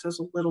 which works as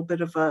a little bit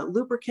of a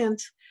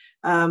lubricant,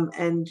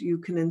 and you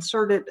can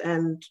insert it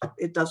and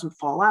it doesn't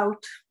fall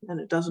out and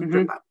it doesn't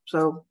drip out.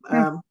 So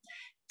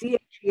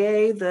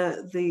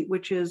DHEA,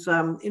 which is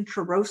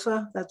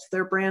Intrarosa, that's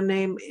their brand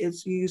name,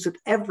 is you use it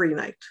every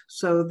night.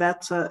 So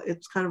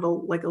it's kind of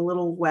like a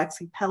little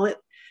waxy pellet,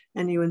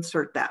 and you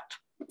insert that.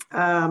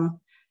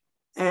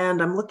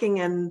 And I'm looking,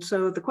 and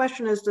so the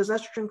question is, does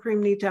estrogen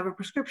cream need to have a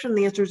prescription?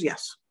 The answer is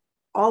yes.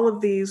 All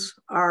of these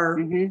are,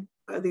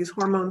 these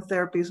hormone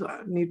therapies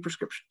need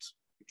prescriptions.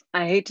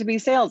 I hate to be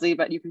salesy,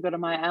 but you can go to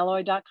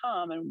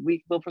myalloy.com and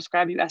we will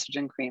prescribe you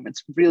estrogen cream.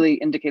 It's really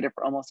indicated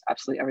for almost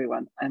absolutely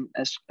everyone. And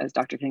as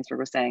Dr. Kingsberg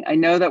was saying, I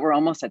know that we're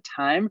almost at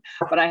time,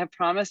 but I have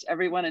promised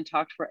everyone and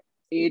talked for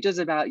ages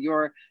about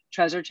your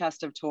treasure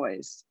chest of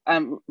toys.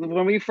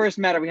 When we first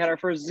met, or we had our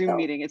first Zoom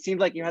meeting, it seemed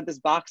like you had this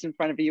box in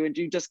front of you and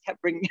you just kept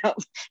bringing out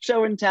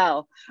show and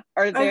tell.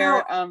 Are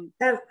there and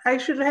I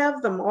should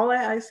have them all.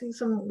 I see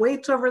some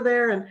weights over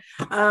there, and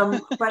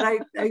but I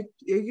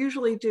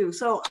usually do.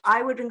 So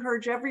I would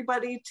encourage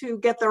everybody to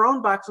get their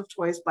own box of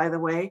toys, by the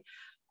way,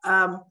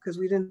 because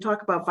we didn't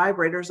talk about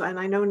vibrators, and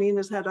I know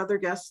Nina's had other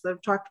guests that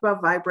have talked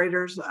about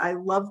vibrators. I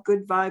love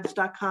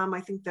goodvibes.com. I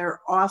think they're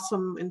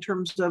awesome in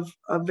terms of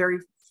a very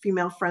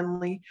female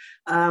friendly.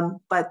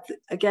 But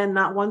again,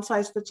 not one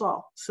size fits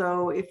all.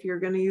 So if you're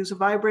going to use a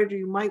vibrator,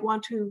 you might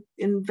want to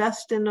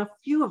invest in a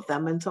few of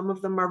them, and some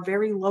of them are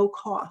very low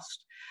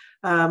cost.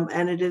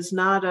 And it is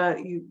not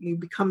you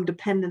become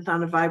dependent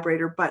on a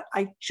vibrator. But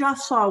I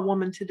just saw a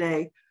woman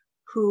today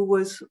who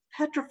was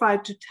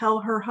petrified to tell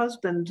her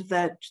husband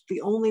that the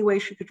only way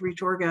she could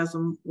reach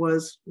orgasm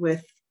was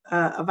with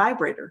a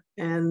vibrator.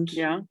 And,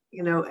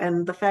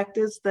 and the fact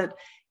is that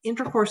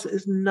intercourse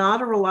is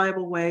not a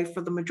reliable way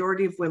for the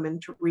majority of women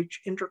to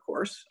reach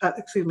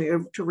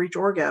to reach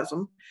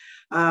orgasm.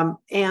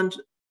 And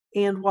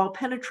while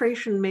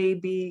penetration may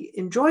be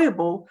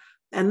enjoyable,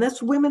 and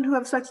that's women who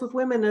have sex with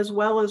women as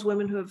well as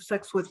women who have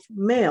sex with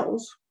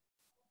males,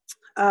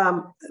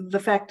 the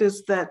fact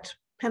is that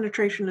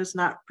penetration is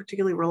not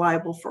particularly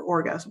reliable for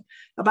orgasm.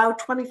 About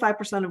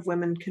 25% of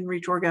women can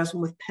reach orgasm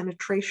with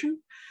penetration,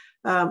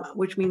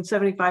 which means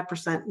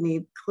 75%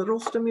 need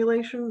clitoral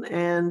stimulation.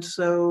 And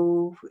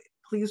so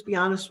please be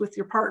honest with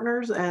your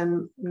partners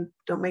and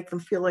don't make them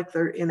feel like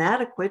they're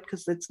inadequate,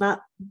 because it's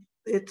not,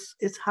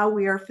 it's how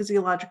we are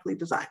physiologically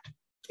designed,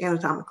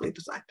 anatomically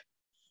designed.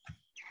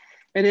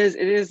 It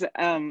is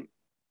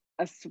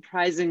a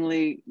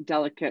surprisingly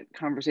delicate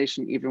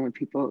conversation, even with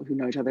people who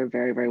know each other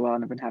very, very well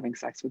and have been having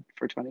sex with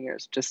for 20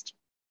 years, just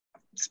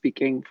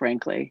speaking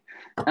frankly.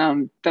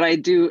 But I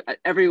do,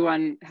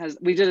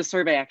 we did a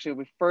survey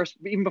actually,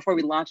 even before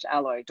we launched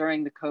Alloy,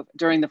 during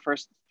the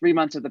first 3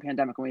 months of the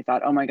pandemic, when we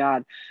thought, oh my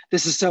God,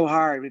 this is so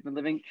hard. We've been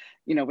living,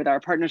 with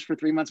our partners for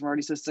 3 months. We're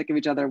already so sick of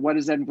each other. What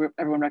does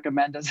everyone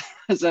recommend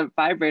as a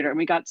vibrator? And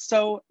we got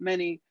so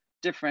many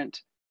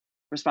different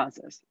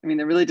responses. I mean,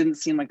 there really didn't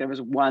seem like there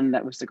was one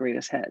that was the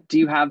greatest hit. Do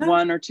you have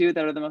one or two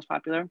that are the most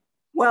popular?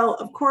 Well,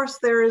 of course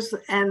there is,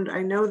 and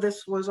I know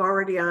this was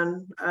already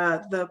on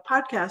the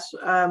podcast,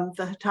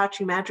 the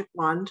Hitachi Magic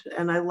Wand,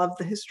 and I love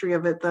the history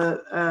of it.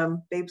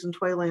 The Babes in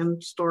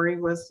Toyland story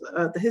was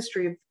the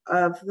history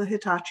of the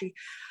Hitachi,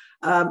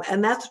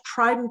 and that's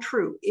tried and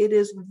true. It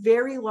is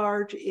very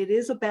large. It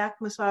is a back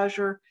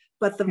massager,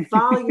 but the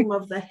volume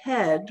of the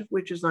head,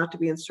 which is not to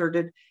be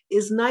inserted,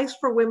 is nice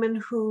for women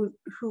who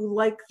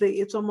like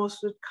it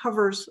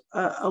covers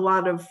a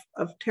lot of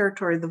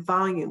territory, the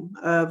volume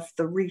of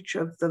the reach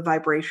of the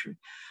vibration.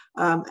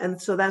 And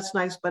so that's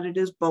nice, but it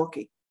is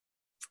bulky.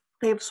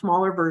 They have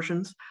smaller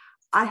versions.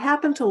 I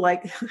happen to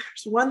like,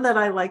 there's one that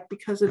I like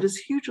because it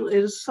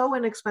is so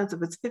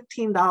inexpensive. It's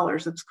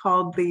 $15. It's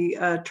called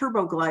the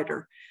Turbo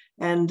Glider.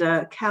 And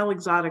Cal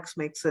Exotics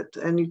makes it,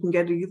 and you can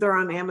get it either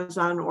on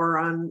Amazon or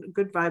on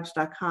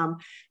goodvibes.com,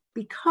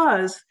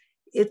 because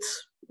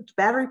it's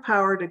battery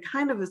powered. It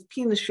kind of is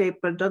penis shaped,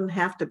 but it doesn't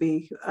have to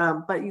be.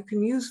 But you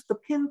can use the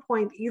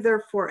pinpoint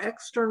either for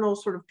external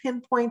sort of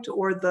pinpoint,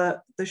 or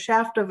the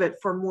shaft of it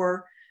for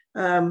more,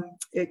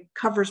 it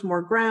covers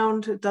more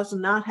ground. It does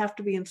not have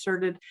to be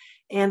inserted.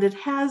 And it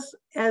has,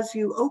 as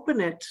you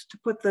open it to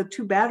put the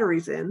two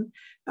batteries in,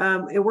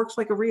 it works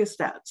like a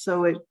rheostat.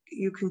 So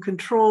you can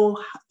control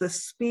the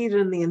speed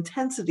and the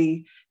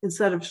intensity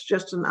instead of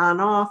just an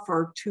on-off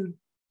or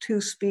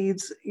two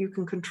speeds. You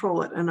can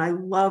control it. And I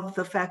love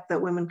the fact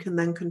that women can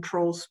then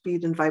control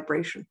speed and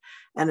vibration,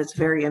 and it's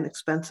very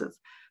inexpensive.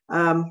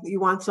 You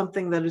want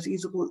something that is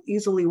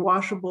easily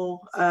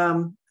washable.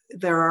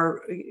 There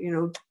are,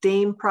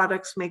 Dame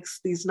Products makes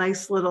these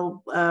nice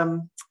little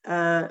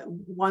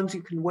ones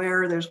you can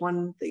wear. There's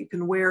one that you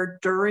can wear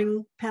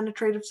during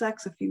penetrative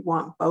sex if you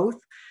want both.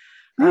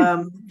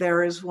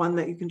 There is one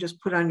that you can just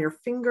put on your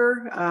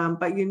finger,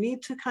 but you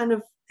need to kind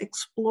of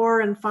explore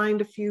and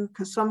find a few,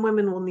 because some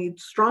women will need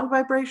strong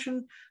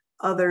vibration,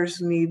 others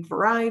need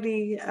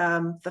variety.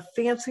 The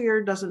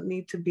fancier doesn't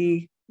need to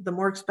be, the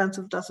more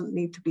expensive doesn't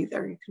need to be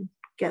there. You can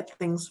get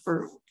things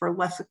for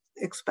less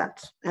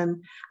expense.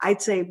 And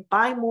I'd say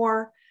buy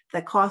more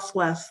that costs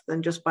less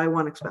than just buy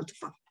one expensive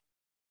one.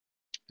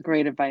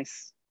 Great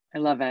advice. I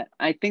love it.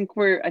 I think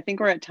we're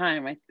at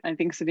time. I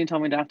think Sydney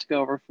told me to have to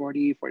go over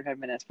 45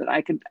 minutes, but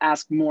I could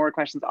ask more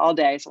questions all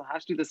day. So we'll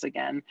have to do this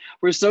again.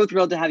 We're so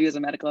thrilled to have you as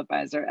a medical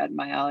advisor at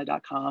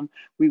myally.com.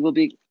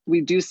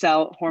 We do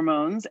sell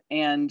hormones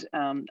and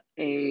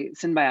a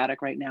symbiotic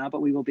right now,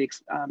 but we will be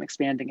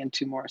expanding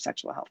into more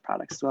sexual health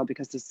products as well,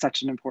 because it's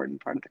such an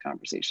important part of the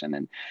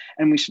conversation.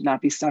 And we should not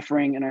be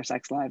suffering in our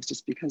sex lives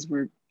just because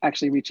we're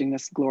actually reaching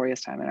this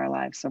glorious time in our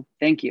lives. So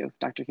thank you,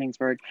 Dr.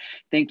 Kingsberg.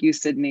 Thank you,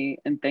 Sydney.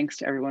 And thanks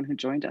to everyone who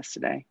joined us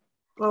today.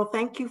 Well,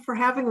 thank you for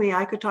having me.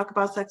 I could talk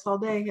about sex all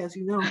day, as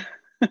you know.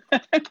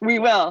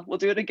 We'll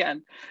do it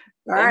again.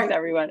 All Thanks, right.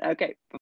 everyone. Okay.